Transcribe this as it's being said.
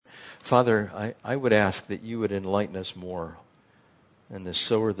Father, I would ask that you would enlighten us more in the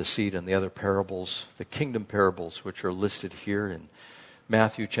sower, the seed, and the other parables, the kingdom parables, which are listed here in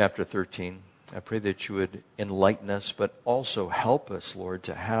Matthew chapter 13. I pray that you would enlighten us, but also help us, Lord,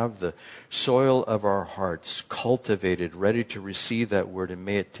 to have the soil of our hearts cultivated, ready to receive that word, and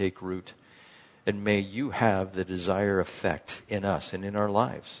may it take root. And may you have the desired effect in us and in our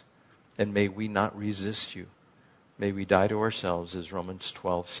lives. And may we not resist you. May we die to ourselves, as Romans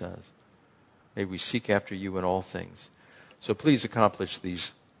 12 says. May we seek after you in all things. So please accomplish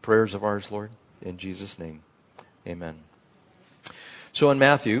these prayers of ours, Lord, in Jesus' name. Amen. So in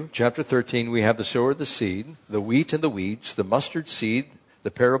Matthew chapter 13, we have the sower of the seed, the wheat and the weeds, the mustard seed,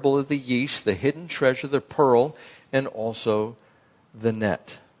 the parable of the yeast, the hidden treasure, the pearl, and also the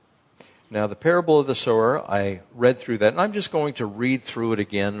net. Now, the parable of the sower, I read through that, and I'm just going to read through it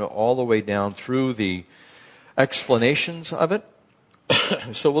again all the way down through the explanations of it.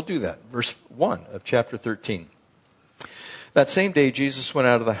 So we'll do that. Verse 1 of chapter 13. That same day, Jesus went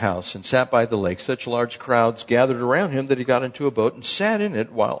out of the house and sat by the lake. Such large crowds gathered around him that he got into a boat and sat in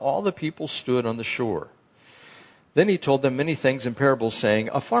it while all the people stood on the shore. Then he told them many things in parables, saying,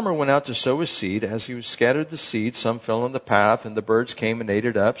 a farmer went out to sow his seed. As he scattered the seed, some fell on the path, and the birds came and ate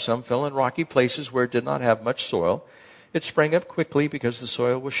it up. Some fell in rocky places where it did not have much soil. It sprang up quickly because the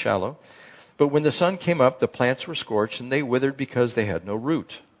soil was shallow. But when the sun came up, the plants were scorched, and they withered because they had no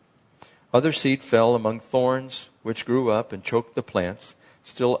root. Other seed fell among thorns, which grew up and choked the plants.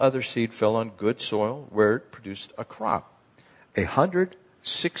 Still other seed fell on good soil, where it produced a crop,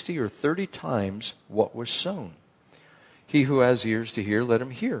 160 or 30 times what was sown. He who has ears to hear, let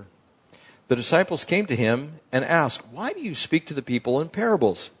him hear. The disciples came to him and asked, why do you speak to the people in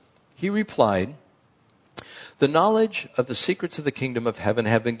parables? He replied, the knowledge of the secrets of the kingdom of heaven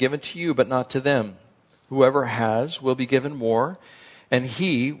have been given to you, but not to them. Whoever has will be given more, and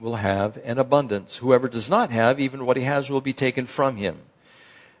he will have an abundance. Whoever does not have, even what he has will be taken from him.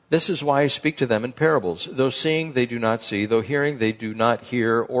 This is why I speak to them in parables. Though seeing, they do not see. Though hearing, they do not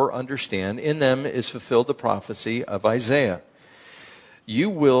hear or understand. In them is fulfilled the prophecy of Isaiah.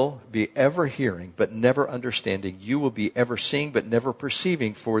 You will be ever hearing, but never understanding. You will be ever seeing, but never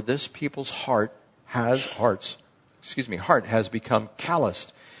perceiving. For this people's heart has become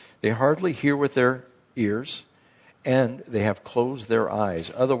calloused. They hardly hear with their ears, and they have closed their eyes.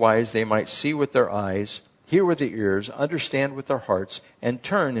 Otherwise, they might see with their eyes, hear with their ears, understand with their hearts, and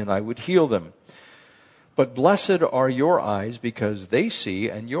turn, and I would heal them. But blessed are your eyes because they see,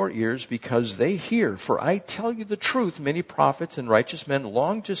 and your ears because they hear. For I tell you the truth, many prophets and righteous men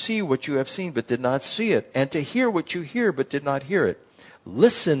longed to see what you have seen, but did not see it, and to hear what you hear, but did not hear it.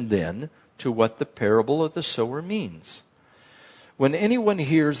 Listen then to what the parable of the sower means. When anyone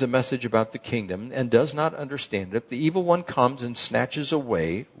hears the message about the kingdom and does not understand it, the evil one comes and snatches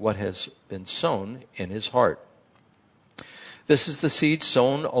away what has been sown in his heart. This is the seed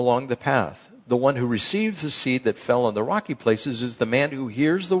sown along the path. The one who receives the seed that fell on the rocky places is the man who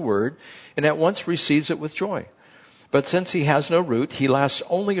hears the word and at once receives it with joy. But since he has no root, he lasts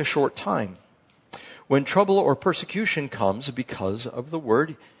only a short time. When trouble or persecution comes because of the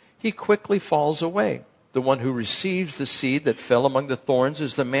word, he quickly falls away. The one who receives the seed that fell among the thorns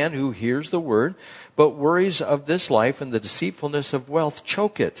is the man who hears the word, but worries of this life and the deceitfulness of wealth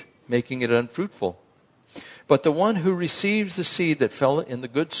choke it, making it unfruitful. But the one who receives the seed that fell in the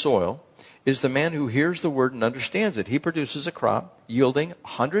good soil is the man who hears the word and understands it. He produces a crop yielding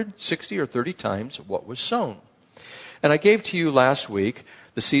 160 or 30 times what was sown. And I gave to you last week,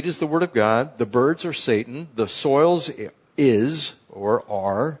 the seed is the word of God, the birds are Satan, the soils is or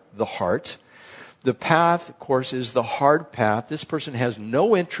are the heart. The path, of course, is the hard path. This person has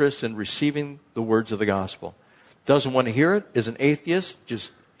no interest in receiving the words of the gospel. Doesn't want to hear it, is an atheist,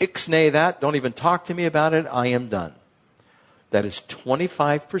 just ixnay that, don't even talk to me about it, I am done. That is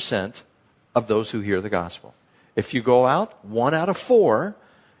 25% of those who hear the gospel. If you go out, 1 out of 4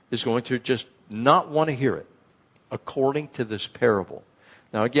 is going to just not want to hear it, according to this parable.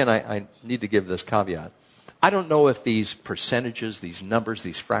 Now again, I need to give this caveat. I don't know if these percentages, these numbers,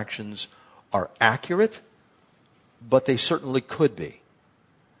 these fractions are accurate, but they certainly could be.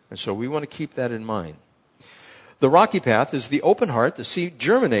 And so we want to keep that in mind. The rocky path is the open heart. The seed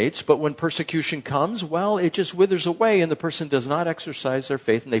germinates, but when persecution comes, well, it just withers away and the person does not exercise their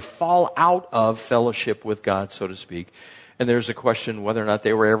faith and they fall out of fellowship with God, so to speak. And there's a question whether or not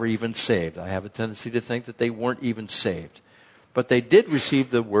they were ever even saved. I have a tendency to think that they weren't even saved. But they did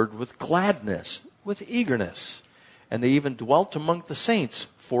receive the word with gladness, with eagerness. And they even dwelt among the saints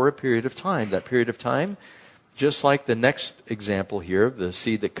for a period of time. That period of time, just like the next example here, the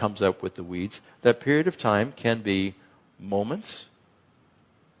seed that comes up with the weeds, that period of time can be moments,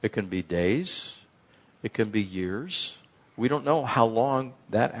 It can be days. It can be years. We don't know how long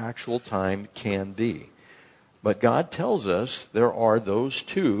that actual time can be. But God tells us there are those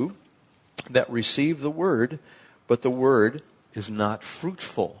two that receive the word, but the word is not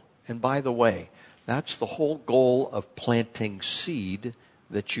fruitful. And by the way, that's the whole goal of planting seed,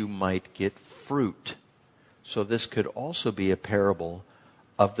 that you might get fruit. So this could also be a parable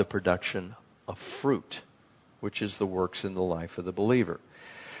of the production of fruit, which is the works in the life of the believer.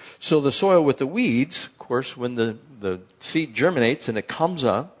 So the soil with the weeds, of course, when the seed germinates and it comes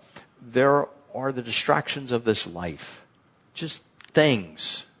up, there are the distractions of this life. Just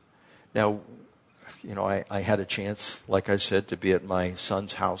things. Now, I had a chance, like I said, to be at my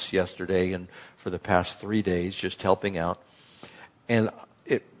son's house yesterday and for the past 3 days just helping out. And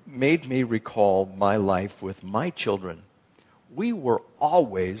it made me recall my life with my children. We were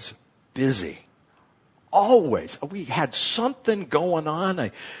always busy. Always. We had something going on.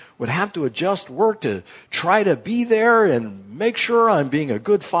 I would have to adjust work to try to be there and make sure I'm being a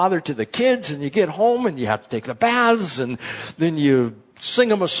good father to the kids. And you get home and you have to take the baths, and then you sing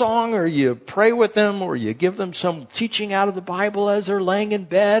them a song, or you pray with them, or you give them some teaching out of the Bible as they're laying in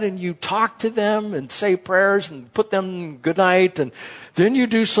bed, and you talk to them and say prayers and put them good night, and then you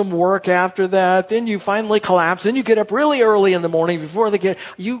do some work after that. Then you finally collapse. Then you get up really early in the morning before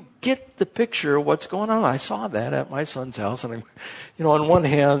you get the picture of what's going on. I saw that at my son's house, and on one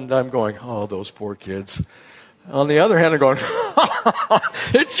hand I'm going, oh, those poor kids. On the other hand, I'm going,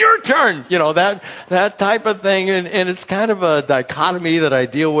 it's your turn, that type of thing. And it's kind of a dichotomy that I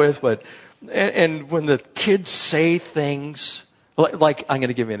deal with. And when the kids say things, like I'm going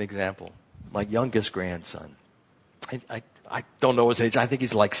to give you an example. My youngest grandson, I don't know his age. I think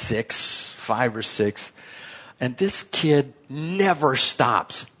he's like 5 or 6. And this kid never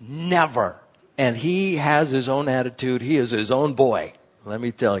stops. Never. And he has his own attitude. He is his own boy. Let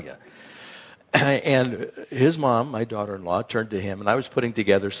me tell you. And his mom, my daughter-in-law, turned to him, and I was putting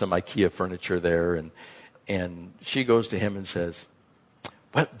together some IKEA furniture there, and she goes to him and says,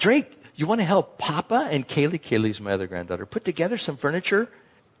 well, Drake, you want to help Papa and Kaylee's my other granddaughter, put together some furniture?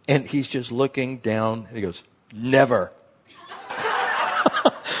 And he's just looking down, and he goes, never.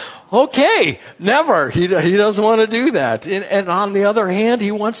 Okay, never. He doesn't want to do that. And on the other hand,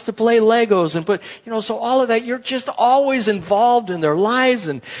 he wants to play Legos so all of that, you're just always involved in their lives,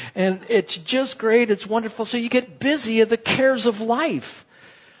 and it's just great. It's wonderful. So you get busy of the cares of life.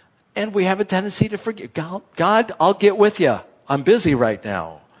 And we have a tendency to forget, God, I'll get with you. I'm busy right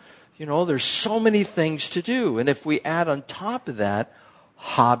now. There's so many things to do. And if we add on top of that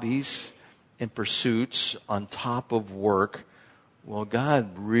hobbies and pursuits on top of work, well,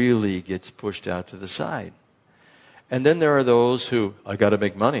 God really gets pushed out to the side. And then there are those who, I got to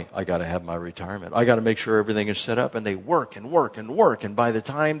make money. I got to have my retirement. I got to make sure everything is set up. And they work and work and work. And by the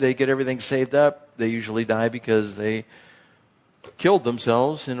time they get everything saved up, they usually die because they killed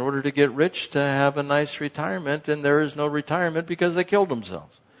themselves in order to get rich to have a nice retirement. And there is no retirement because they killed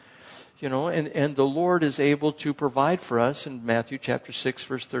themselves. And the Lord is able to provide for us. In Matthew chapter 6,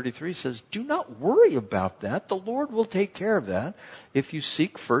 verse 33 says, do not worry about that. The Lord will take care of that if you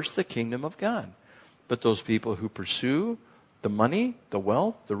seek first the kingdom of God. But those people who pursue the money, the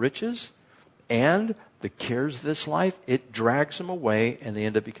wealth, the riches, and the cares of this life, it drags them away, and they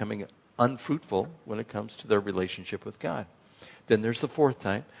end up becoming unfruitful when it comes to their relationship with God. Then there's the fourth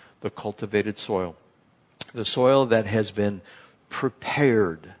type, the cultivated soil. The soil that has been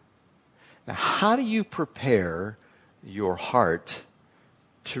prepared. Now, how do you prepare your heart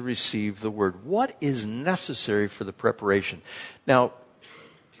to receive the word? What is necessary for the preparation? Now,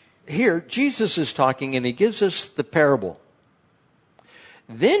 here, Jesus is talking, and he gives us the parable.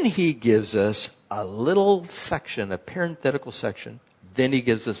 Then he gives us a little section, a parenthetical section. Then he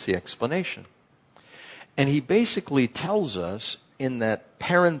gives us the explanation. And he basically tells us in that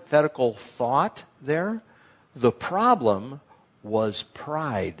parenthetical thought there, the problem was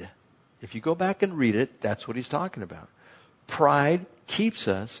pride. If you go back and read it, that's what he's talking about. Pride keeps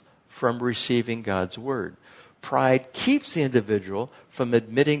us from receiving God's word. Pride keeps the individual from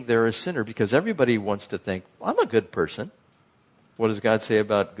admitting they're a sinner, because everybody wants to think, I'm a good person. What does God say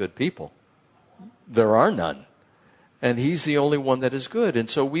about good people? There are none. And he's the only one that is good. And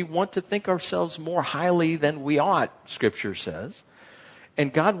so we want to think ourselves more highly than we ought, Scripture says.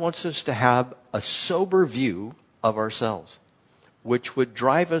 And God wants us to have a sober view of ourselves, which would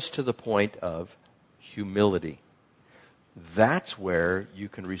drive us to the point of humility. That's where you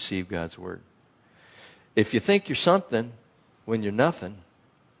can receive God's word. If you think you're something when you're nothing,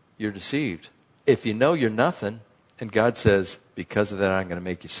 you're deceived. If you know you're nothing, and God says, because of that I'm going to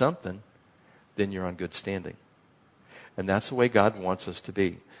make you something, then you're on good standing. And that's the way God wants us to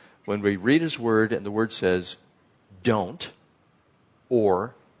be. When we read His Word and the Word says, don't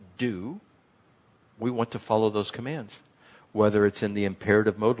or do, we want to follow those commands. Whether it's in the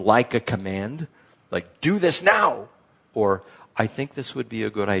imperative mode, like a command, like do this now, or I think this would be a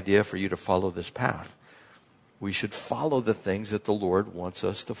good idea for you to follow this path. We should follow the things that the Lord wants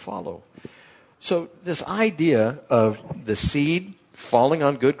us to follow. So this idea of the seed falling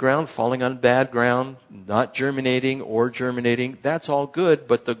on good ground, falling on bad ground, not germinating or germinating, that's all good,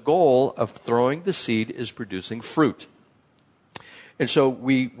 but the goal of throwing the seed is producing fruit. And so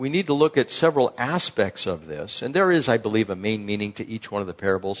we need to look at several aspects of this. And there is, I believe, a main meaning to each one of the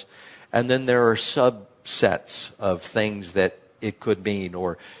parables. And then there are subsets of things that it could mean,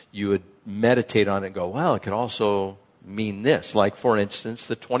 or you would meditate on it and go, well, it could also mean this. Like, for instance,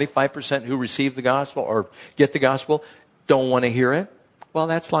 the 25% who receive the gospel or get the gospel don't want to hear it. Well,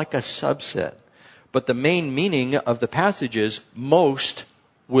 that's like a subset. But the main meaning of the passage is most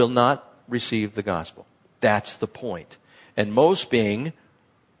will not receive the gospel. That's the point. And most being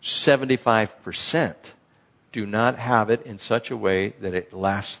 75% do not have it in such a way that it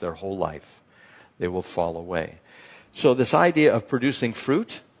lasts their whole life. They will fall away. So this idea of producing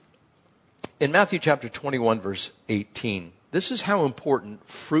fruit, in Matthew chapter 21, verse 18, this is how important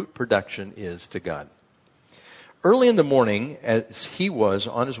fruit production is to God. Early in the morning, as he was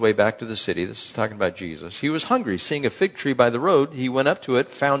on his way back to the city, this is talking about Jesus, he was hungry. Seeing a fig tree by the road, he went up to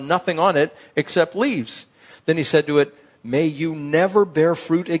it, found nothing on it except leaves. Then he said to it, may you never bear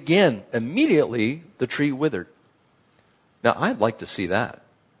fruit again. Immediately, the tree withered. Now, I'd like to see that,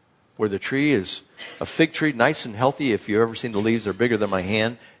 where the tree is a fig tree, nice and healthy. If you've ever seen the leaves, they're bigger than my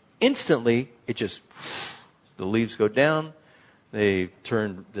hand. Instantly, the leaves go down. They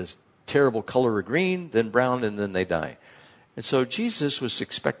turn this terrible color of green, then brown, and then they die. And so Jesus was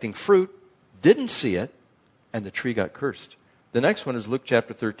expecting fruit, didn't see it, and the tree got cursed. The next one is Luke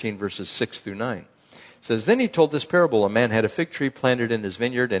chapter 13, verses 6 through 9. It says, then he told this parable. A man had a fig tree planted in his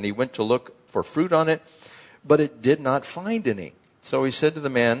vineyard, and he went to look for fruit on it, but it did not find any. So he said to the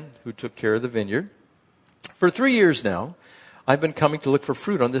man who took care of the vineyard, for 3 years now, I've been coming to look for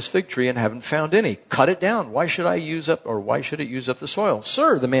fruit on this fig tree and haven't found any. Cut it down. Why should it use up the soil?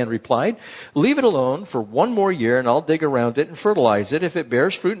 Sir, the man replied, leave it alone for 1 more year and I'll dig around it and fertilize it. If it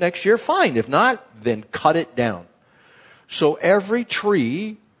bears fruit next year, fine. If not, then cut it down. So every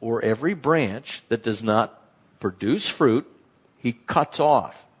tree or every branch that does not produce fruit, he cuts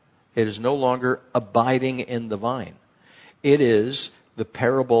off. It is no longer abiding in the vine. It is the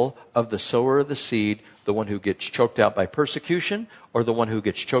parable of the sower of the seed, the one who gets choked out by persecution, or the one who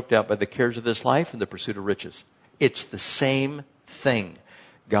gets choked out by the cares of this life and the pursuit of riches. It's the same thing.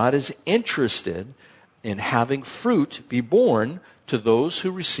 God is interested in having fruit be born to those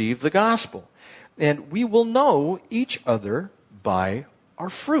who receive the gospel. And we will know each other by our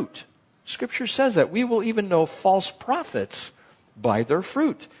fruit. Scripture says that. We will even know false prophets by their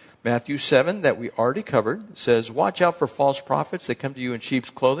fruit. Matthew 7, that we already covered, says, watch out for false prophets. They come to you in sheep's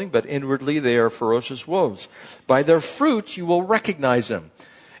clothing, but inwardly they are ferocious wolves. By their fruit you will recognize them.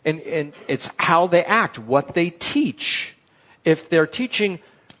 And it's how they act, what they teach. If they're teaching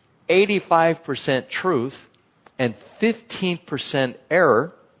 85% truth and 15%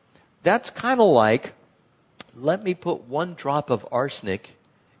 error, that's kind of like, let me put 1 drop of arsenic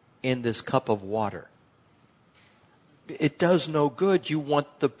in this cup of water. It does no good. You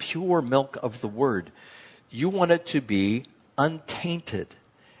want the pure milk of the word. You want it to be untainted.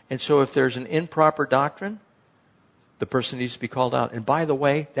 And so if there's an improper doctrine, the person needs to be called out. And by the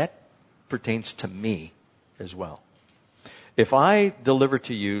way, that pertains to me as well. If I deliver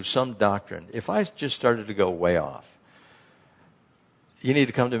to you some doctrine, if I just started to go way off, you need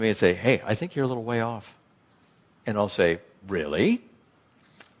to come to me and say, hey, I think you're a little way off. And I'll say, really?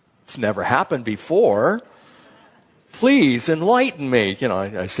 It's never happened before. Please enlighten me. You know,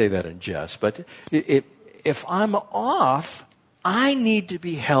 I say that in jest, but if I'm off, I need to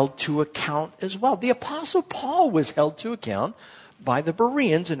be held to account as well. The Apostle Paul was held to account by the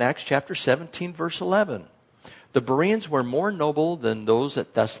Bereans in Acts chapter 17, verse 11. The Bereans were more noble than those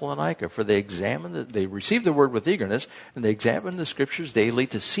at Thessalonica, for they received the word with eagerness, and they examined the scriptures daily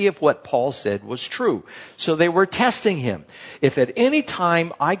to see if what Paul said was true. So they were testing him. If at any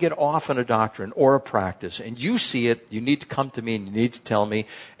time I get off on a doctrine or a practice, and you see it, you need to come to me and you need to tell me,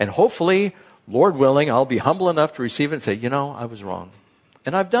 and hopefully, Lord willing, I'll be humble enough to receive it and say, I was wrong.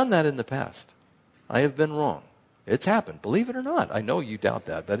 And I've done that in the past. I have been wrong. It's happened. Believe it or not. I know you doubt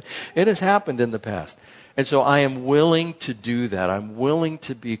that, but it has happened in the past. And so I am willing to do that. I'm willing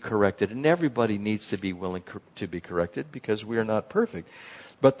to be corrected. And everybody needs to be willing to be corrected because we are not perfect.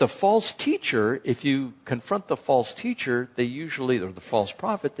 But the false teacher, if you confront the false teacher, they usually, or the false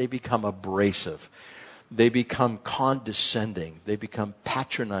prophet, they become abrasive. They become condescending. They become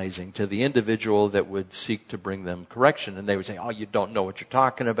patronizing to the individual that would seek to bring them correction. And they would say, oh, you don't know what you're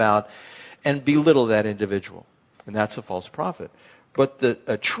talking about, and belittle that individual. And that's a false prophet. But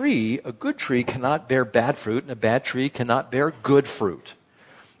a good tree cannot bear bad fruit, and a bad tree cannot bear good fruit.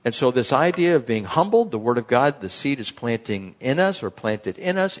 And so this idea of being humbled, the Word of God, the seed is planted in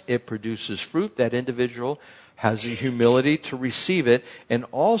us. It produces fruit. That individual has the humility to receive it and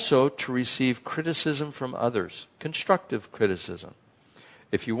also to receive criticism from others, constructive criticism.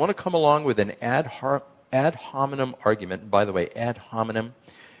 If you want to come along with an ad hominem argument, and by the way, ad hominem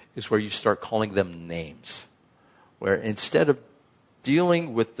is where you start calling them names, where instead of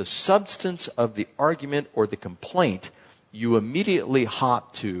dealing with the substance of the argument or the complaint, you immediately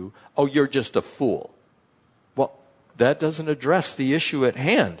hop to, oh, you're just a fool. Well, that doesn't address the issue at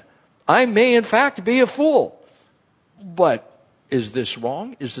hand. I may, in fact, be a fool. But is this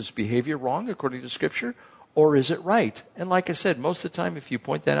wrong? Is this behavior wrong according to Scripture? Or is it right? And like I said, most of the time, if you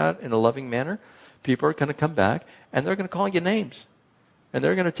point that out in a loving manner, people are going to come back and they're going to call you names. And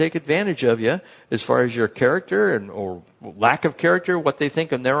they're going to take advantage of you as far as your character or lack of character, what they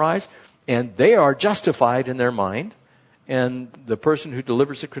think in their eyes. And they are justified in their mind. And the person who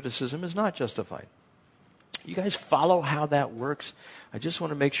delivers the criticism is not justified. You guys follow how that works? I just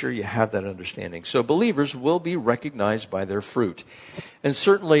want to make sure you have that understanding. So believers will be recognized by their fruit. And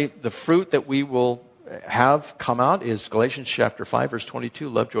certainly the fruit that we will have come out is Galatians chapter 5, verse 22,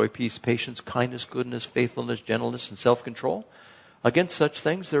 love, joy, peace, patience, kindness, goodness, faithfulness, gentleness, and self-control. Against such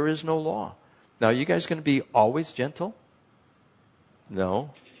things there is no law. Now, are you guys going to be always gentle? No.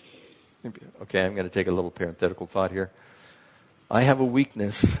 Okay, I'm going to take a little parenthetical thought here. I have a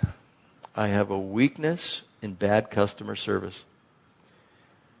weakness. In bad customer service.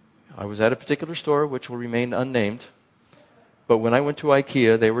 I was at a particular store, which will remain unnamed, but when I went to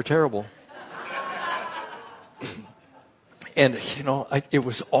IKEA, they were terrible. And, it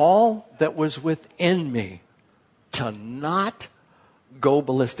was all that was within me to not go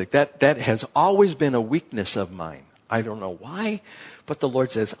ballistic. That has always been a weakness of mine. I don't know why, but the Lord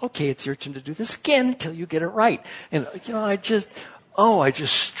says, okay, it's your turn to do this again until you get it right. And, I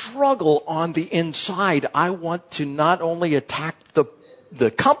just struggle on the inside. I want to not only attack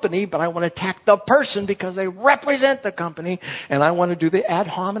the company, but I want to attack the person because they represent the company, and I want to do the ad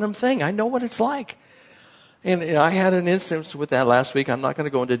hominem thing. I know what it's like. And I had an instance with that last week. I'm not going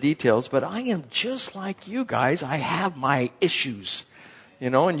to go into details, but I am just like you guys. I have my issues,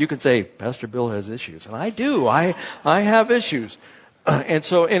 and you can say, Pastor Bill has issues. And I do. I have issues. And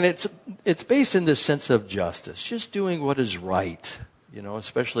it's based in this sense of justice, just doing what is right.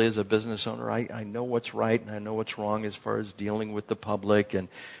 Especially as a business owner, I know what's right and I know what's wrong as far as dealing with the public. And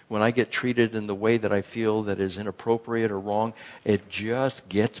when I get treated in the way that I feel that is inappropriate or wrong, it just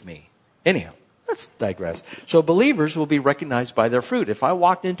gets me. Anyhow, let's digress. So believers will be recognized by their fruit. If I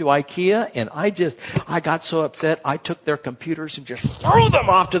walked into IKEA and I got so upset, I took their computers and just threw them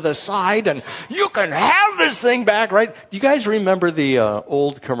off to the side and you can have this thing back, right? Do you guys remember the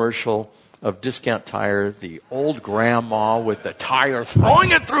old commercial of Discount Tire, the old grandma with the tire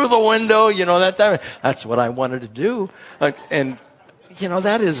throwing it through the window, that's what I wanted to do. And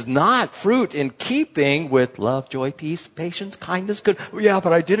that is not fruit in keeping with love, joy, peace, patience, kindness, good. Yeah,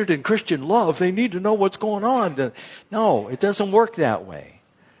 but I did it in Christian love. They need to know what's going on. No, it doesn't work that way.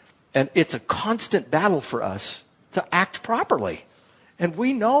 And it's a constant battle for us to act properly. And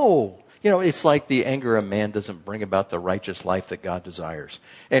we know. It's like the anger of man doesn't bring about the righteous life that God desires.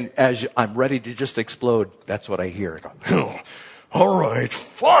 And as I'm ready to just explode, that's what I hear. I go, all right,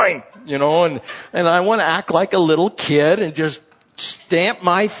 fine. And I want to act like a little kid and just stamp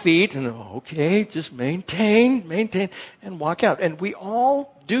my feet and, okay, just maintain, and walk out. And we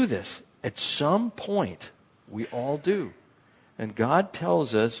all do this at some point. We all do. And God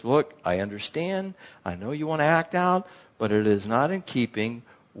tells us, look, I understand. I know you want to act out, but it is not in keeping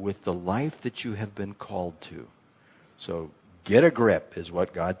with the life that you have been called to. So get a grip is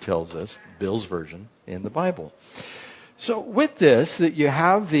what God tells us, Bill's version in the Bible. So with this, that you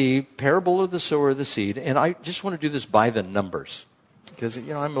have the parable of the sower of the seed, and I just want to do this by the numbers because,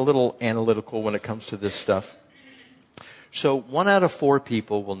 I'm a little analytical when it comes to this stuff. So 1 out of 4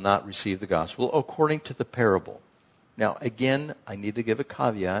 people will not receive the gospel according to the parable. Now, again, I need to give a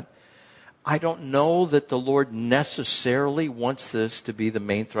caveat. I don't know that the Lord necessarily wants this to be the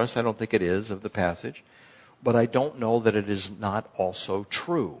main thrust. I don't think it is of the passage. But I don't know that it is not also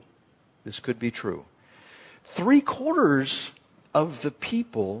true. This could be true. 3/4 of the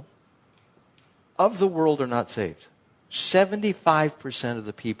people of the world are not saved. 75% of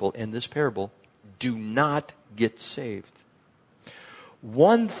the people in this parable do not get saved.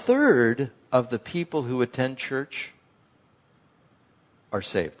 1/3 of the people who attend church are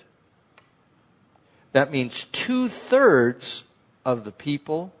saved. That means 2/3 of the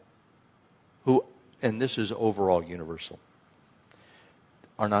people who, and this is overall universal,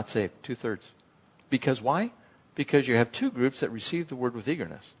 are not saved. 2/3. Because why? Because you have two groups that receive the word with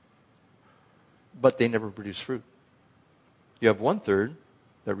eagerness, but they never produce fruit. You have 1/3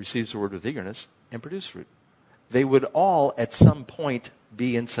 that receives the word with eagerness and produce fruit. They would all at some point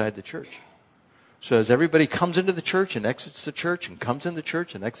be inside the church. So as everybody comes into the church and exits the church and comes in the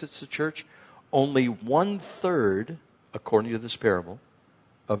church and exits the church, only 1/3, according to this parable,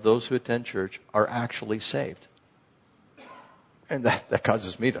 of those who attend church are actually saved. And that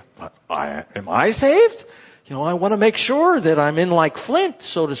causes me to, am I saved? I want to make sure that I'm in like Flint,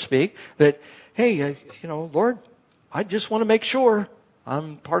 so to speak, that, hey, Lord, I just want to make sure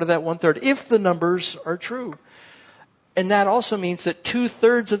I'm part of that 1/3, if the numbers are true. And that also means that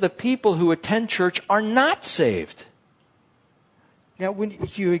 2/3 of the people who attend church are not saved. Now, when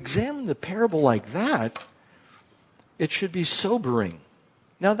you examine the parable like that, it should be sobering.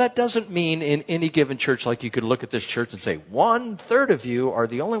 Now, that doesn't mean in any given church, like you could look at this church and say, 1/3 of you are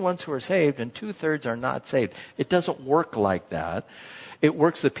the only ones who are saved and 2/3 are not saved. It doesn't work like that. It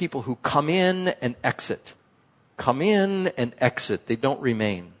works the people who come in and exit. Come in and exit. They don't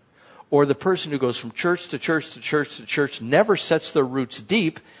remain. Or the person who goes from church to church to church to church, never sets their roots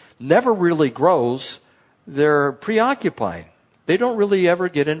deep, never really grows. They're preoccupied. They don't really ever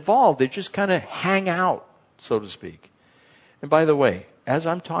get involved. They just kind of hang out, so to speak. And by the way, as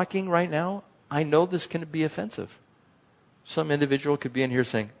I'm talking right now, I know this can be offensive. Some individual could be in here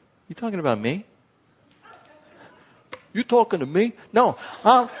saying, "You talking about me? You talking to me?" No.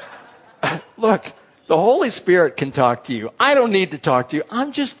 Look, the Holy Spirit can talk to you. I don't need to talk to you.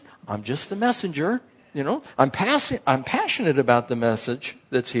 I'm just the messenger. I'm passionate about the message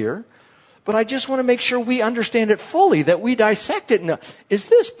that's here. But I just want to make sure we understand it fully, that we dissect it. Is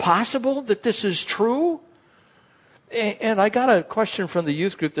this possible that this is true? And I got a question from the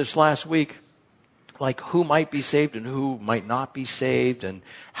youth group this last week, like who might be saved and who might not be saved and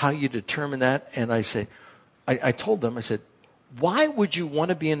how you determine that. And I said, I told them, I said, why would you want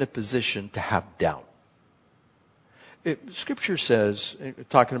to be in a position to have doubt? Scripture says,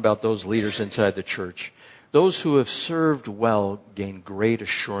 talking about those leaders inside the church, those who have served well gain great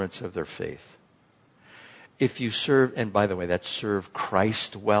assurance of their faith. If you serve, and by the way, that's serve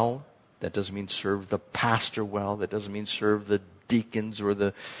Christ well. That doesn't mean serve the pastor well. That doesn't mean serve the deacons or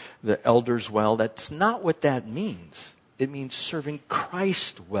the elders well. That's not what that means. It means serving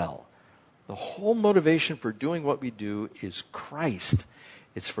Christ well. The whole motivation for doing what we do is Christ.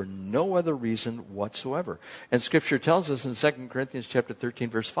 It's for no other reason whatsoever. And Scripture tells us in 2 Corinthians chapter 13,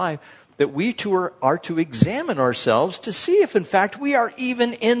 verse 5, that we too are to examine ourselves to see if in fact we are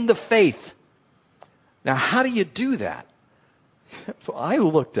even in the faith. Now, how do you do that?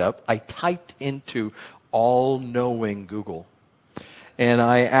 I typed into all-knowing Google. And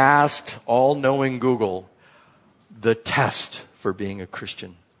I asked all-knowing Google the test for being a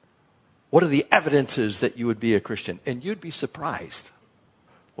Christian. What are the evidences that you would be a Christian? And you'd be surprised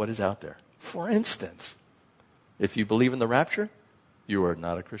what is out there. For instance, if you believe in the rapture, you are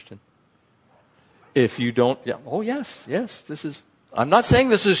not a Christian. If you don't, I'm not saying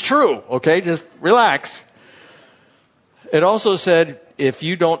this is true, okay? Just relax. It also said, if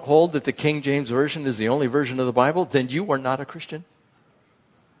you don't hold that the King James Version is the only version of the Bible, then you are not a Christian.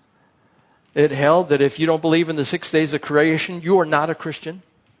 It held that if you don't believe in the 6 days of creation, you are not a Christian.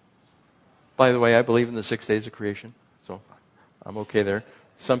 By the way, I believe in the 6 days of creation, so I'm okay there.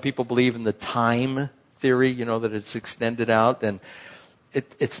 Some people believe in the time theory, that it's extended out, and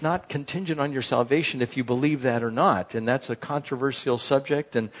it's not contingent on your salvation if you believe that or not. And that's a controversial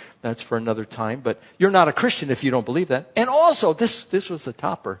subject, and that's for another time. But you're not a Christian if you don't believe that. And also, this was the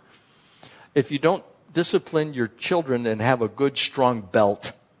topper. If you don't discipline your children and have a good, strong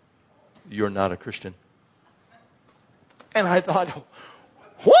belt, you're not a Christian. And I thought,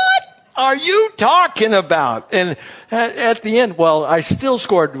 what are you talking about? And at the end, I still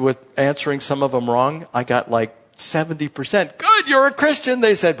scored with answering some of them wrong. I got like 70%. Good, you're a Christian,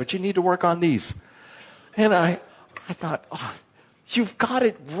 they said, but you need to work on these. And I thought, you've got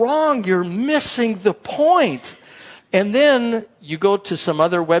it wrong. You're missing the point. And then you go to some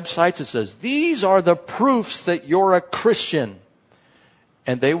other websites that says, these are the proofs that you're a Christian.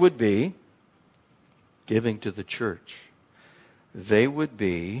 And they would be giving to the church. They would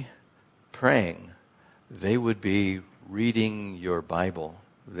be praying. They would be reading your Bible.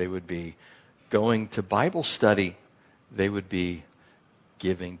 They would be going to Bible study. they would be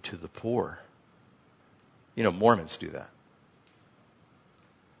giving to the poor. You know, Mormons do that.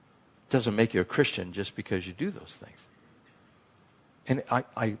 It doesn't make you a Christian just because you do those things. And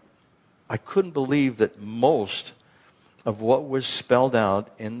I couldn't believe that most of what was spelled out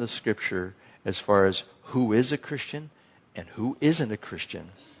in the Scripture as far as who is a Christian and who isn't a Christian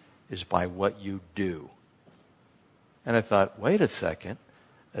is by what you do. And I thought, wait a second.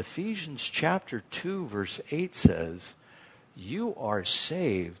 Ephesians chapter 2 verse 8 says, you are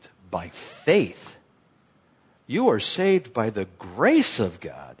saved by faith. You are saved by the grace of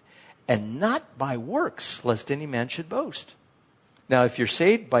God and not by works, lest any man should boast. Now, if you're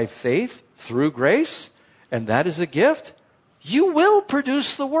saved by faith through grace, and that is a gift, you will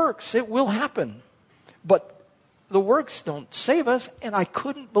produce the works. It will happen. But the works don't save us, and I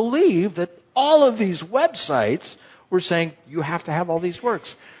couldn't believe that all of these websites were saying you have to have all these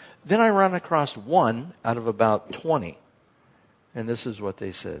works. Then I ran across one out of about 20, and this is what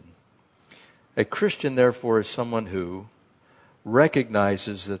they said. A Christian, therefore, is someone who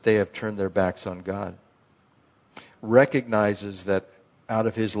recognizes that they have turned their backs on God, recognizes that out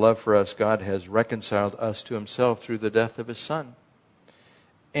of his love for us, God has reconciled us to himself through the death of his Son,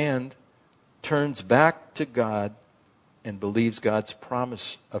 and turns back to God and believes God's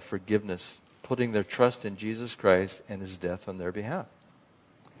promise of forgiveness, putting their trust in Jesus Christ and his death on their behalf.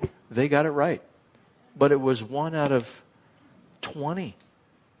 They got it right. But it was 1 out of 20.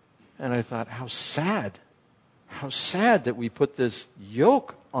 And I thought, how sad that we put this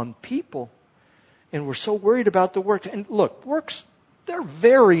yoke on people. And we're so worried about the works. And look, works, they're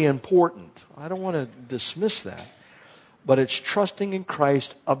very important. I don't want to dismiss that. But it's trusting in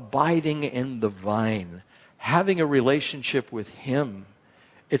Christ, abiding in the vine, having a relationship with him.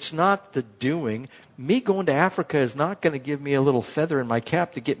 It's not the doing. Me going to Africa is not going to give me a little feather in my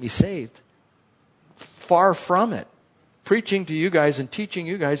cap to get me saved. Far from it. Preaching to you guys and teaching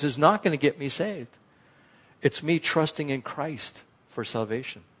you guys is not going to get me saved. It's me trusting in Christ for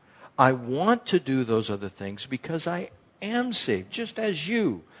salvation. I want to do those other things because I am saved, just as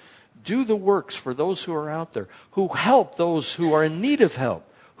you. Do the works for those who are out there, who help those who are in need of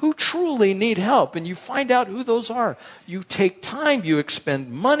help, who truly need help, and you find out who those are. You take time, you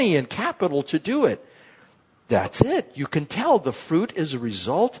expend money and capital to do it. That's it. You can tell the fruit is a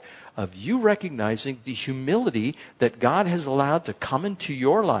result of you recognizing the humility that God has allowed to come into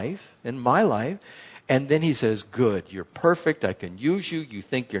your life, in my life, and then he says, good, you're perfect, I can use you, you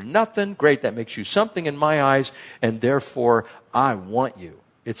think you're nothing, great, that makes you something in my eyes, and therefore I want you.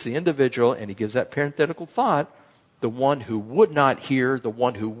 It's the individual, and he gives that parenthetical thought, the one who would not hear, the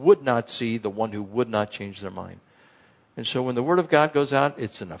one who would not see, the one who would not change their mind. And so when the Word of God goes out,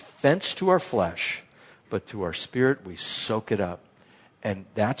 it's an offense to our flesh, but to our spirit, we soak it up. And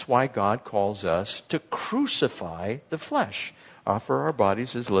that's why God calls us to crucify the flesh, offer our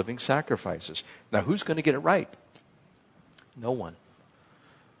bodies as living sacrifices. Now, who's going to get it right? No one.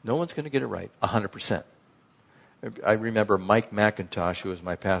 No one's going to get it right 100%. I remember Mike McIntosh, who was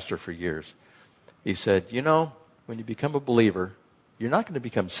my pastor for years. He said, you know, when you become a believer, you're not going to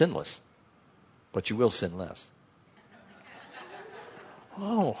become sinless, but you will sin less.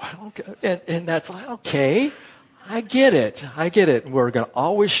 Oh, okay. And that's like, okay, I get it. We're going to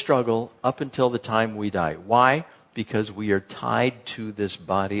always struggle up until the time we die. Why? Because we are tied to this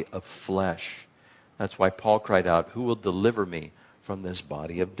body of flesh. That's why Paul cried out, who will deliver me from this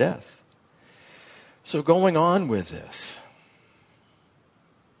body of death? So going on with this,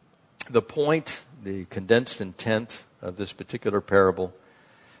 the point, the condensed intent of this particular parable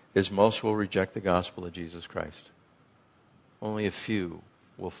is most will reject the gospel of Jesus Christ. Only a few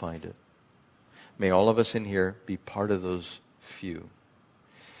will find it. May all of us in here be part of those few.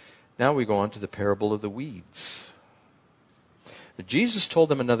 Now we go on to the parable of the weeds. Jesus told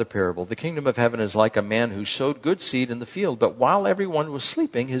them another parable. The kingdom of heaven is like a man who sowed good seed in the field, but while everyone was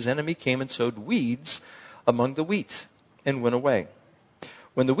sleeping, his enemy came and sowed weeds among the wheat and went away.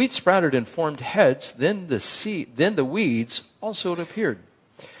 When the wheat sprouted and formed heads, then the weeds also appeared.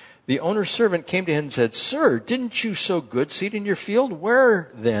 The owner's servant came to him and said, Sir, didn't you sow good seed in your field?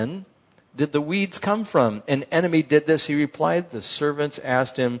 Where then did the weeds come from? An enemy did this, he replied. The servants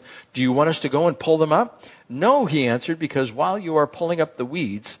asked him, Do you want us to go and pull them up? No, he answered, because while you are pulling up the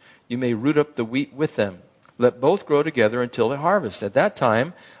weeds, you may root up the wheat with them. Let both grow together until the harvest. At that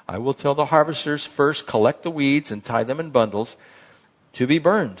time, I will tell the harvesters, first collect the weeds and tie them in bundles to be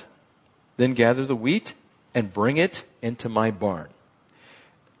burned. Then gather the wheat and bring it into my barn.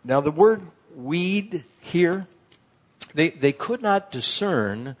 Now the word weed here, they could not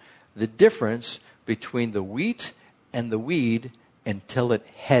discern the difference between the wheat and the weed until it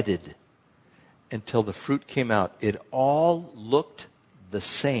headed. until the fruit came out. It all looked the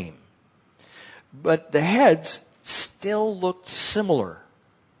same. But the heads still looked similar.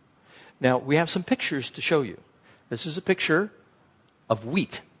 Now, we have some pictures to show you. This is a picture of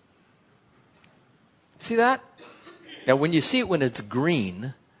wheat. See that? Now, when you see it when it's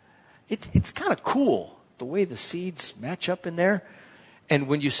green, it's kind of cool, the way the seeds match up in there. And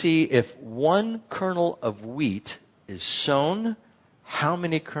when you see if one kernel of wheat is sown, how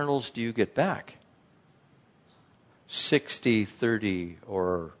many kernels do you get back? 60, 30,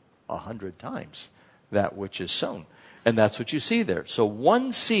 or 100 times that which is sown. And that's what you see there. So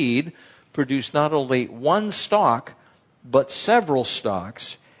one seed produced not only one stalk, but several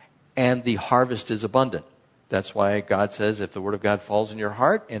stalks, and the harvest is abundant. That's why God says if the word of God falls in your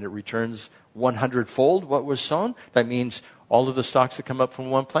heart and it returns 100-fold what was sown, that means all of the stalks that come up from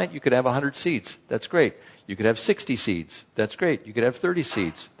one plant, you could have 100 seeds. That's great. You could have 60 seeds. That's great. You could have 30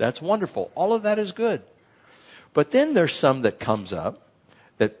 seeds. That's wonderful. All of that is good. But then there's some that comes up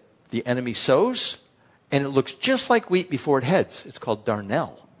that the enemy sows, and it looks just like wheat before it heads. It's called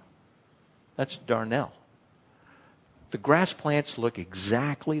darnel. That's darnel. The grass plants look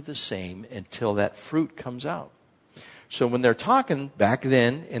exactly the same until that fruit comes out. So when they're talking back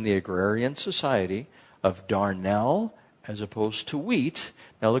then in the agrarian society of darnel as opposed to wheat,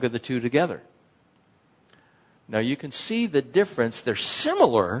 now look at the two together. Now you can see the difference. They're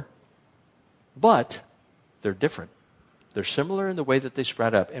similar, but they're different. They're similar in the way that they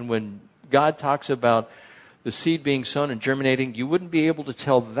sprout up. And when God talks about the seed being sown and germinating, you wouldn't be able to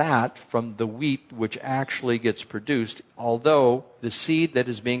tell that from the wheat which actually gets produced, although the seed that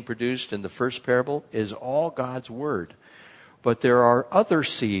is being produced in the first parable is all God's word. But there are other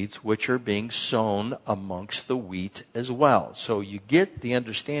seeds which are being sown amongst the wheat as well. So you get the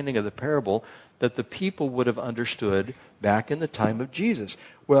understanding of the parable that the people would have understood back in the time of Jesus.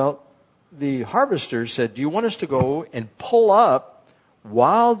 Well, the harvesters said, do you want us to go and pull up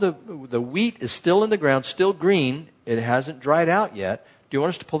while the wheat is still in the ground, still green, it hasn't dried out yet? Do you want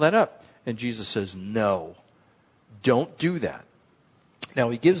us to pull that up? And Jesus says, no, don't do that. Now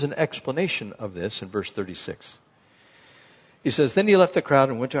he gives an explanation of this in verse 36. He says, then he left the crowd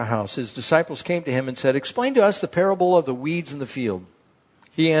and went to a house. His disciples came to him and said, explain to us the parable of the weeds in the field.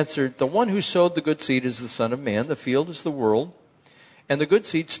 He answered, the one who sowed the good seed is the Son of Man. The field is the world. And the good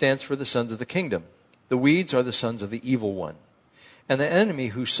seed stands for the sons of the kingdom. The weeds are the sons of the evil one. And the enemy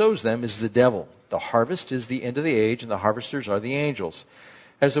who sows them is the devil. The harvest is the end of the age, and the harvesters are the angels.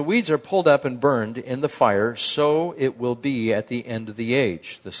 As the weeds are pulled up and burned in the fire, so it will be at the end of the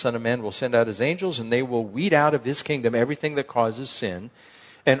age. The Son of Man will send out his angels, and they will weed out of his kingdom everything that causes sin,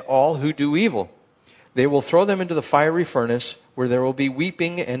 and all who do evil. They will throw them into the fiery furnace, where there will be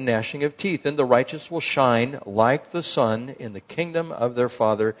weeping and gnashing of teeth. And the righteous will shine like the sun in the kingdom of their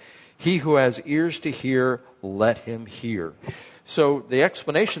Father. He who has ears to hear, let him hear. So the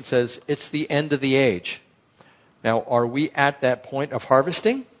explanation says it's the end of the age. Now, are we at that point of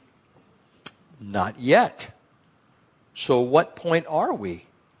harvesting? Not yet. So what point are we?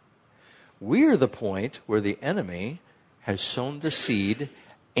 We're the point where the enemy has sown the seed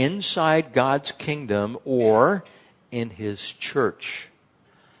inside God's kingdom or in his church.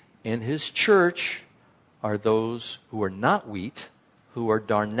 In his church are those who are not wheat, who are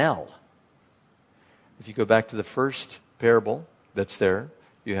darnel. If you go back to the first parable that's there,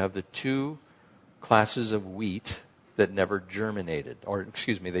 you have the two classes of wheat that never germinated.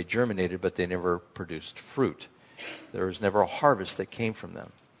 They germinated, but they never produced fruit. There was never a harvest that came from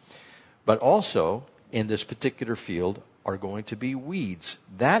them. But also, in this particular field, are going to be weeds.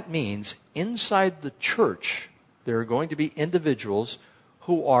 That means inside the church, there are going to be individuals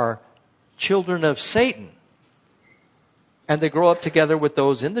who are children of Satan. And they grow up together with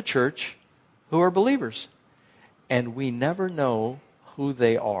those in the church who are believers. And we never know who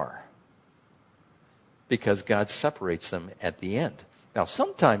they are, because God separates them at the end. Now,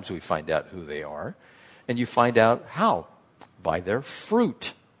 sometimes we find out who they are, and you find out how? By their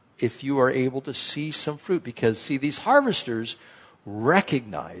fruit, if you are able to see some fruit. Because, see, these harvesters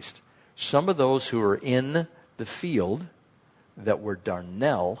recognized some of those who were in the field that were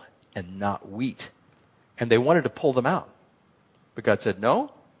darnel and not wheat. And they wanted to pull them out. But God said,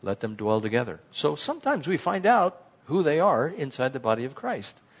 no, let them dwell together. So sometimes we find out who they are inside the body of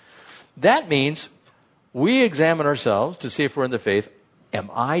Christ. That means we examine ourselves to see if we're in the faith. Am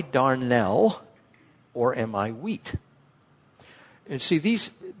I darnel or am I wheat? And see,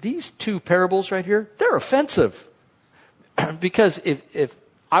 these two parables right here, they're offensive. Because if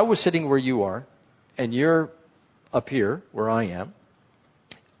I was sitting where you are and you're up here where I am,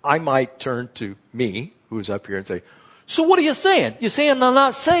 I might turn to me, who's up here, and say, So what are you saying? You're saying I'm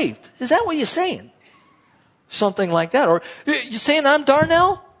not saved. Is that what you're saying? Something like that. Or you saying I'm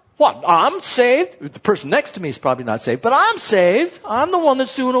Darnell? What? I'm saved. The person next to me is probably not saved, but I'm saved. I'm the one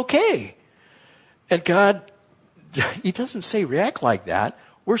that's doing okay. And God, he doesn't say react like that.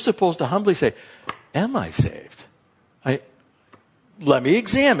 We're supposed to humbly say, am I saved? Let me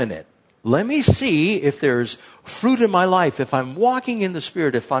examine it. Let me see if there's fruit in my life, if I'm walking in the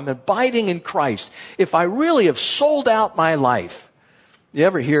Spirit, if I'm abiding in Christ, if I really have sold out my life. You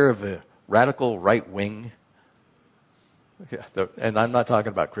ever hear of a radical right wing? Yeah, and I'm not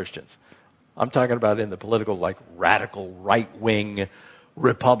talking about Christians. I'm talking about in the political, like radical right wing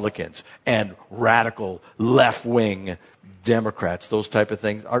Republicans and radical left wing Democrats, those type of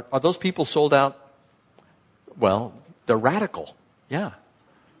things. Are those people sold out? Well, they're radical. Yeah.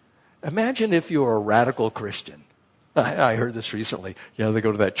 Imagine if you were a radical Christian. I heard this recently. They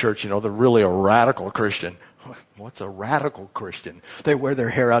go to that church, they're really a radical Christian. What's a radical Christian? They wear their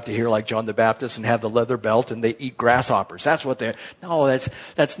hair out to here like John the Baptist and have the leather belt and they eat grasshoppers. That's what no,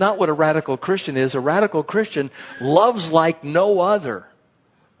 that's not what a radical Christian is. A radical Christian loves like no other.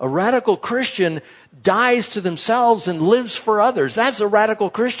 A radical Christian dies to themselves and lives for others. That's a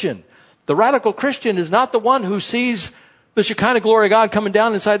radical Christian. The radical Christian is not the one who sees the Shekinah glory of God coming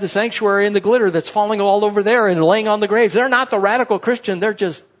down inside the sanctuary and the glitter that's falling all over there and laying on the graves. They're not the radical Christian. They're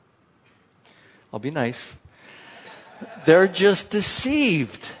just, I'll be nice. They're just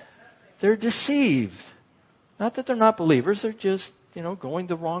deceived. They're deceived. Not that they're not believers. They're just, going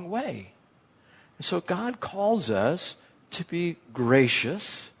the wrong way. And so God calls us to be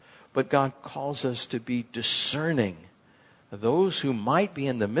gracious, but God calls us to be discerning. Those who might be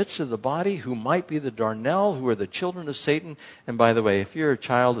in the midst of the body, who might be the Darnell, who are the children of Satan. And by the way, if you're a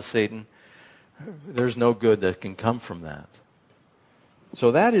child of Satan, there's no good that can come from that.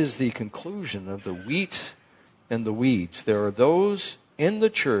 So that is the conclusion of the wheat and the weeds. There are those in the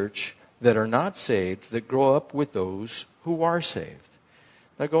church that are not saved that grow up with those who are saved.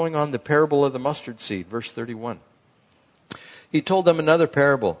 Now going on the parable of the mustard seed, verse 31. He told them another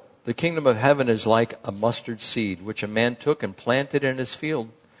parable. The kingdom of heaven is like a mustard seed, which a man took and planted in his field.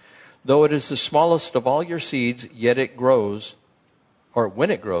 Though it is the smallest of all your seeds, yet it grows, or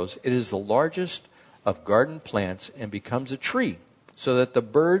when it grows, it is the largest of garden plants and becomes a tree, so that the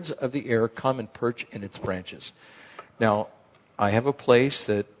birds of the air come and perch in its branches. Now, I have a place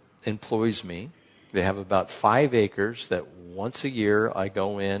that employs me. They have about 5 acres that once a year I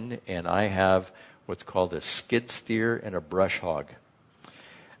go in and I have what's called a skid steer and a brush hog.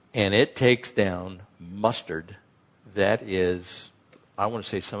 And it takes down mustard that is, I want to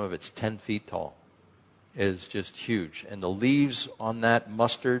say some of it's 10 feet tall. It is just huge. And the leaves on that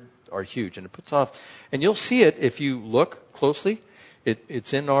mustard are huge. And it puts off, and you'll see it if you look closely.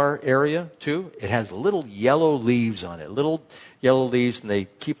 It's in our area too. It has little yellow leaves on it. Little yellow leaves, and they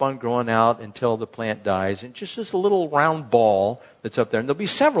keep on growing out until the plant dies. And just this little round ball that's up there. And there'll be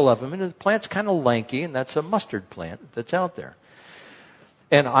several of them. And the plant's kind of lanky, and that's a mustard plant that's out there.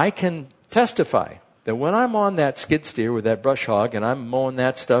 And I can testify that when I'm on that skid steer with that brush hog and I'm mowing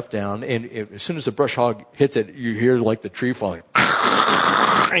that stuff down, and as soon as the brush hog hits it, you hear like the tree falling.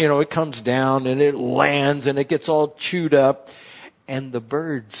 It comes down and it lands and it gets all chewed up. And the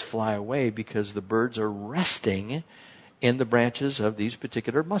birds fly away because the birds are resting in the branches of these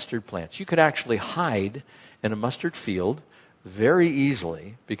particular mustard plants. You could actually hide in a mustard field very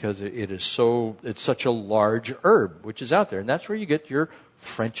easily because it's such a large herb which is out there. And that's where you get your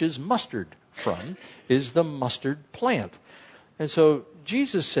French's mustard from, is the mustard plant. And so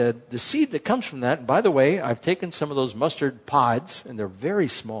Jesus said, the seed that comes from that, and by the way, I've taken some of those mustard pods, and they're very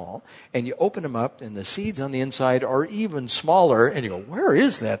small, and you open them up, and the seeds on the inside are even smaller, and you go, where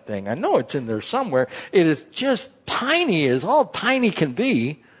is that thing? I know it's in there somewhere. It is just tiny as all tiny can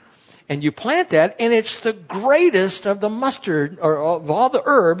be. And you plant that, and it's the greatest of the mustard, or of all the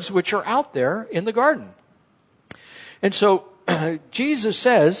herbs which are out there in the garden. And so Jesus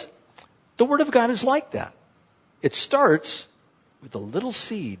says, the Word of God is like that. It starts with a little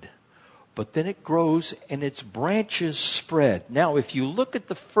seed, but then it grows and its branches spread. Now, if you look at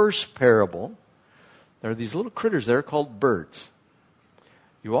the first parable, there are these little critters there called birds.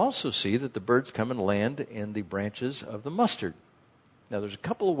 You also see that the birds come and land in the branches of the mustard. Now, there's a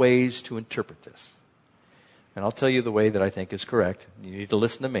couple of ways to interpret this. And I'll tell you the way that I think is correct. You need to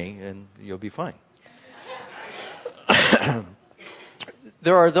listen to me, and you'll be fine.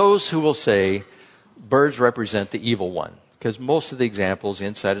 There are those who will say birds represent the evil one. Because most of the examples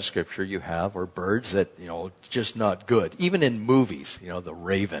inside of Scripture you have are birds that, just not good. Even in movies, the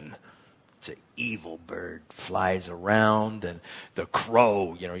raven. It's an evil bird, flies around, and the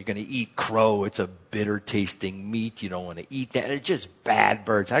crow, you're going to eat crow. It's a bitter tasting meat. You don't want to eat that. It's just bad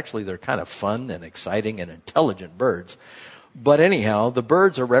birds. Actually, they're kind of fun and exciting and intelligent birds. But anyhow, the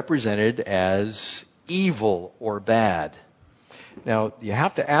birds are represented as evil or bad. Now, you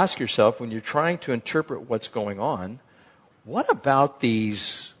have to ask yourself, when you're trying to interpret what's going on, what about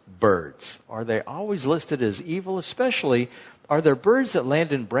these birds? Are they always listed as evil? Especially, are there birds that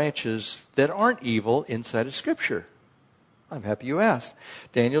land in branches that aren't evil inside of Scripture? I'm happy you asked.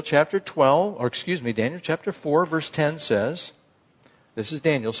 Daniel chapter 4, verse 10 says, this is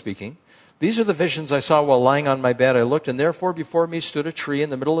Daniel speaking, "These are the visions I saw while lying on my bed. I looked, and therefore before me stood a tree in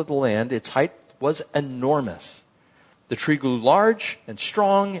the middle of the land. Its height was enormous. The tree grew large and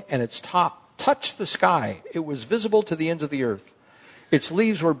strong, and its top touched the sky. It was visible to the ends of the earth. Its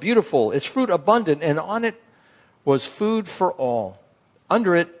leaves were beautiful, its fruit abundant, and on it was food for all.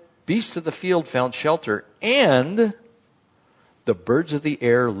 Under it, beasts of the field found shelter, and the birds of the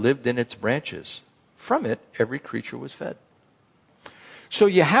air lived in its branches. From it, every creature was fed." So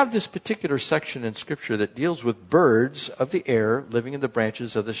you have this particular section in Scripture that deals with birds of the air living in the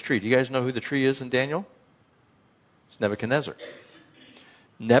branches of this tree. Do you guys know who the tree is in Daniel? It's Nebuchadnezzar.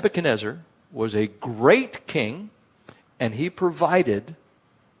 Nebuchadnezzar was a great king, and he provided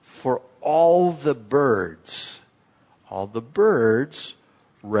for all the birds. All the birds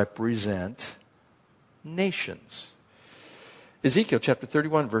represent nations. Ezekiel chapter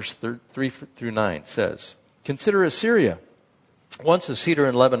 31, verse 3 through 9 says, "Consider Assyria, once a cedar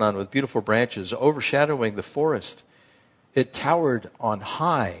in Lebanon with beautiful branches overshadowing the forest. It towered on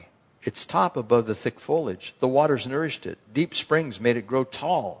high, its top above the thick foliage. The waters nourished it. Deep springs made it grow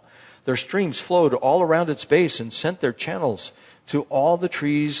tall. Their streams flowed all around its base and sent their channels to all the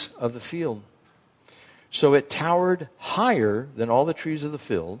trees of the field. So it towered higher than all the trees of the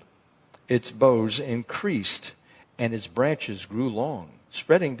field. Its boughs increased, and its branches grew long,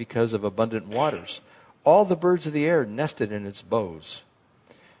 spreading because of abundant waters. All the birds of the air nested in its boughs.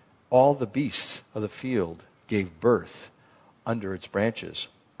 All the beasts of the field gave birth under its branches.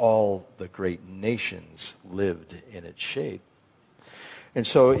 All the great nations lived in its shade." And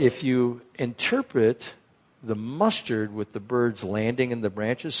so if you interpret the mustard with the birds landing in the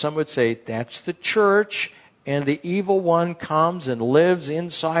branches, some would say that's the church, and the evil one comes and lives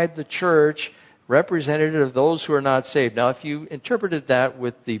inside the church, representative of those who are not saved. Now, if you interpreted that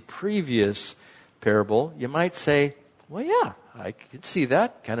with the previous parable, you might say, well, yeah, I could see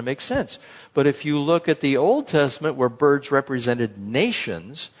that. Kind of makes sense. But if you look at the Old Testament where birds represented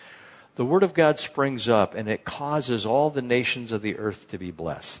nations, the Word of God springs up and it causes all the nations of the earth to be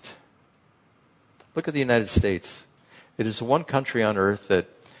blessed. Look at the United States. It is the one country on earth that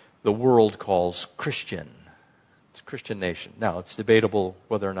the world calls Christian. It's a Christian nation. Now, it's debatable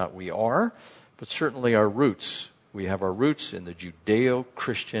whether or not we are, but certainly our roots. We have our roots in the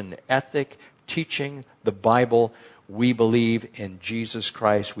Judeo-Christian ethic, teaching, the Bible. We believe in Jesus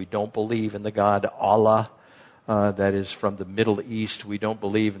Christ. We don't believe in the God Allah that is from the Middle East. We don't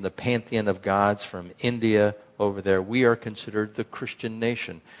believe in the pantheon of gods from India over there. We are considered the Christian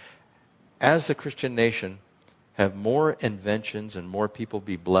nation. As the Christian nation, have more inventions and more people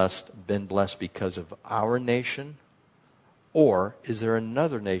been blessed because of our nation? Or is there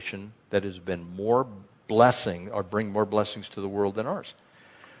another nation that has been more blessing or bring more blessings to the world than ours?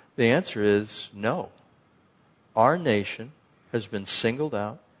 The answer is no. Our nation has been singled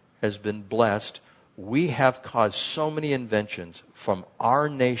out, has been blessed. We have caused so many inventions from our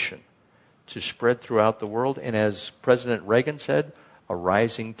nation to spread throughout the world. And as President Reagan said, a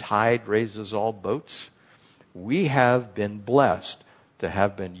rising tide raises all boats. We have been blessed to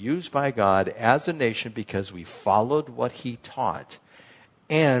have been used by God as a nation because we followed what He taught.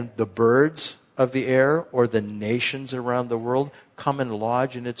 And the birds of the air or the nations around the world come and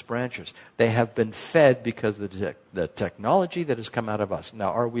lodge in its branches. They have been fed because of the technology that has come out of us.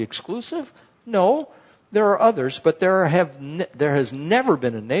 Now, are we exclusive? No. There are others, but there has never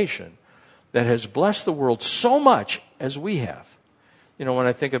been a nation that has blessed the world so much as we have. You know, when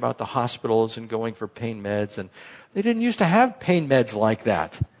I think about the hospitals and going for pain meds, and they didn't used to have pain meds like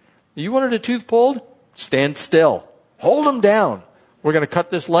that. You wanted a tooth pulled? Stand still. Hold them down. We're going to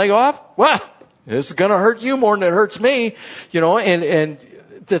cut this leg off? Well, this is going to hurt you more than it hurts me. You know, and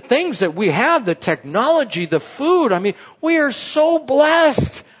the things that we have, the technology, the food, I mean, we are so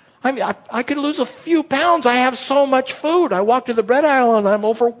blessed. I mean, I could lose a few pounds. I have so much food. I walk to the bread aisle and I'm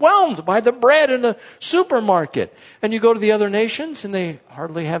overwhelmed by the bread in the supermarket. And you go to the other nations and they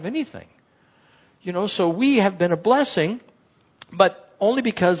hardly have anything. You know, so we have been a blessing, but only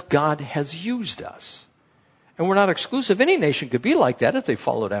because God has used us. And we're not exclusive. Any nation could be like that if they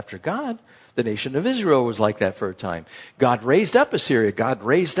followed after God. The nation of Israel was like that for a time. God raised up Assyria. God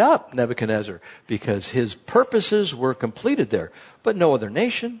raised up Nebuchadnezzar because his purposes were completed there. But no other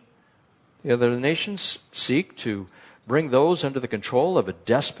nation. The other nations seek to bring those under the control of a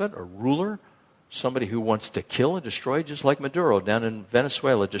despot or ruler, somebody who wants to kill and destroy, just like Maduro down in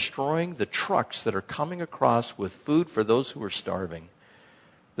Venezuela, destroying the trucks that are coming across with food for those who are starving.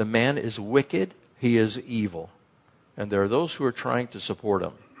 The man is wicked. He is evil. And there are those who are trying to support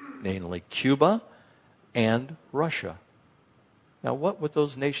him, namely Cuba and Russia. Now, what would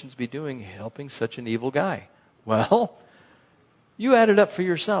those nations be doing helping such an evil guy? Well, you add it up for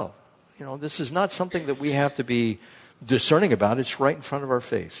yourself. This is not something that we have to be discerning about. It's right in front of our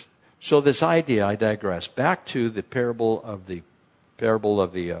face. So this idea, I digress, back to the parable of the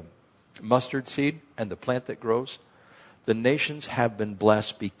mustard seed and the plant that grows. The nations have been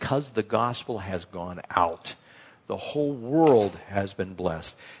blessed because the gospel has gone out. The whole world has been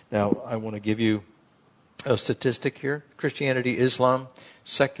blessed. Now, I want to give you a statistic here. Christianity, Islam,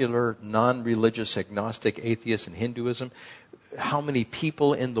 secular, non-religious, agnostic, atheist, and Hinduism. How many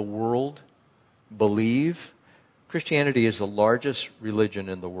people in the world believe? Christianity is the largest religion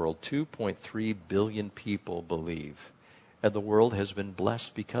in the world. 2.3 billion people believe. And the world has been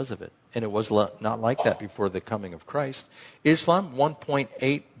blessed because of it. And it was not like that before the coming of Christ. Islam,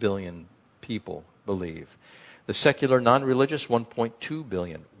 1.8 billion people believe. The secular, non-religious, 1.2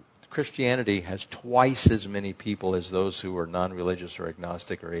 billion. Christianity has twice as many people as those who are non-religious or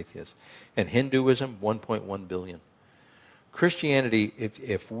agnostic or atheist. And Hinduism, 1.1 billion. Christianity,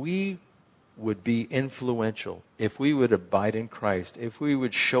 if we would be influential, if we would abide in Christ, if we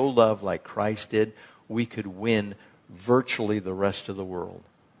would show love like Christ did, we could win virtually the rest of the world.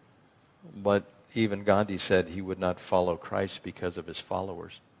 But even Gandhi said he would not follow Christ because of his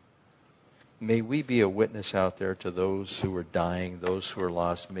followers. May we be a witness out there to those who are dying, those who are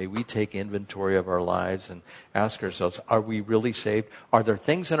lost. May we take inventory of our lives and ask ourselves, are we really saved? Are there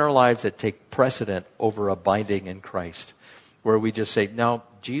things in our lives that take precedent over abiding in Christ? Where we just say, no,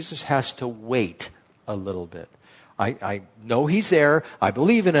 Jesus has to wait a little bit. I know he's there. I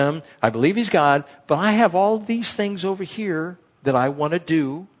believe in him. I believe he's God. But I have all these things over here that I want to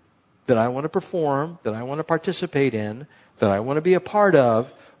do, that I want to perform, that I want to participate in, that I want to be a part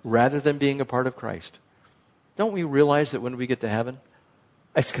of, rather than being a part of Christ. Don't we realize that when we get to heaven,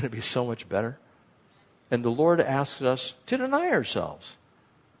 it's going to be so much better? And the Lord asks us to deny ourselves.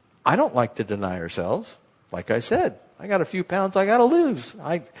 I don't like to deny ourselves. Like I said, I got a few pounds I got to lose.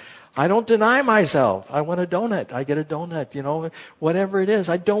 I don't deny myself. I want a donut. I get a donut, whatever it is.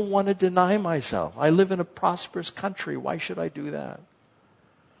 I don't want to deny myself. I live in a prosperous country. Why should I do that?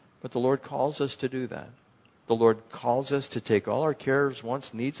 But the Lord calls us to do that. The Lord calls us to take all our cares,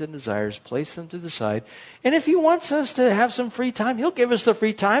 wants, needs, and desires, place them to the side. And if he wants us to have some free time, he'll give us the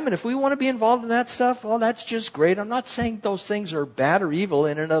free time. And if we want to be involved in that stuff, well, that's just great. I'm not saying those things are bad or evil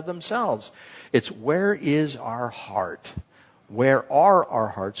in and of themselves. It's where is our heart? Where are our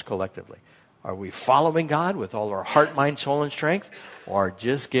hearts collectively? Are we following God with all our heart, mind, soul, and strength? Or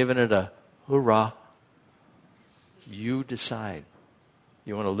just giving it a hoorah? You decide.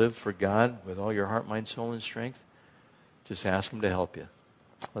 You want to live for God with all your heart, mind, soul, and strength? Just ask him to help you.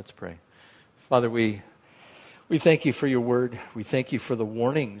 Let's pray. Father, we thank you for your word. We thank you for the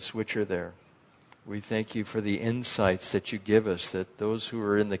warnings which are there. We thank you for the insights that you give us, that those who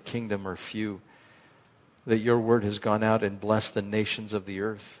are in the kingdom are few, that your word has gone out and blessed the nations of the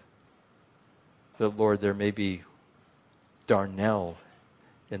earth. That, Lord, there may be darnell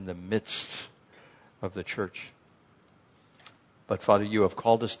in the midst of the church. But, Father, you have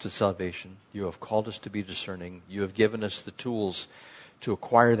called us to salvation. You have called us to be discerning. You have given us the tools to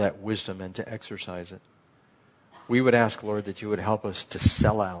acquire that wisdom and to exercise it. We would ask, Lord, that you would help us to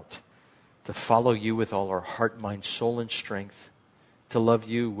sell out, to follow you with all our heart, mind, soul, and strength, to love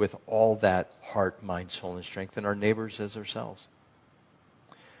you with all that heart, mind, soul, and strength, and our neighbors as ourselves.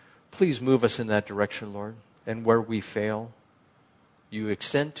 Please move us in that direction, Lord. And where we fail, you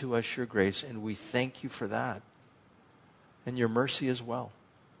extend to us your grace, and we thank you for that. And your mercy as well.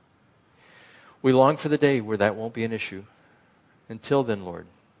 We long for the day where that won't be an issue. Until then, Lord,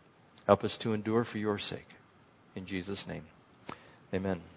 help us to endure for your sake. In Jesus' name, amen.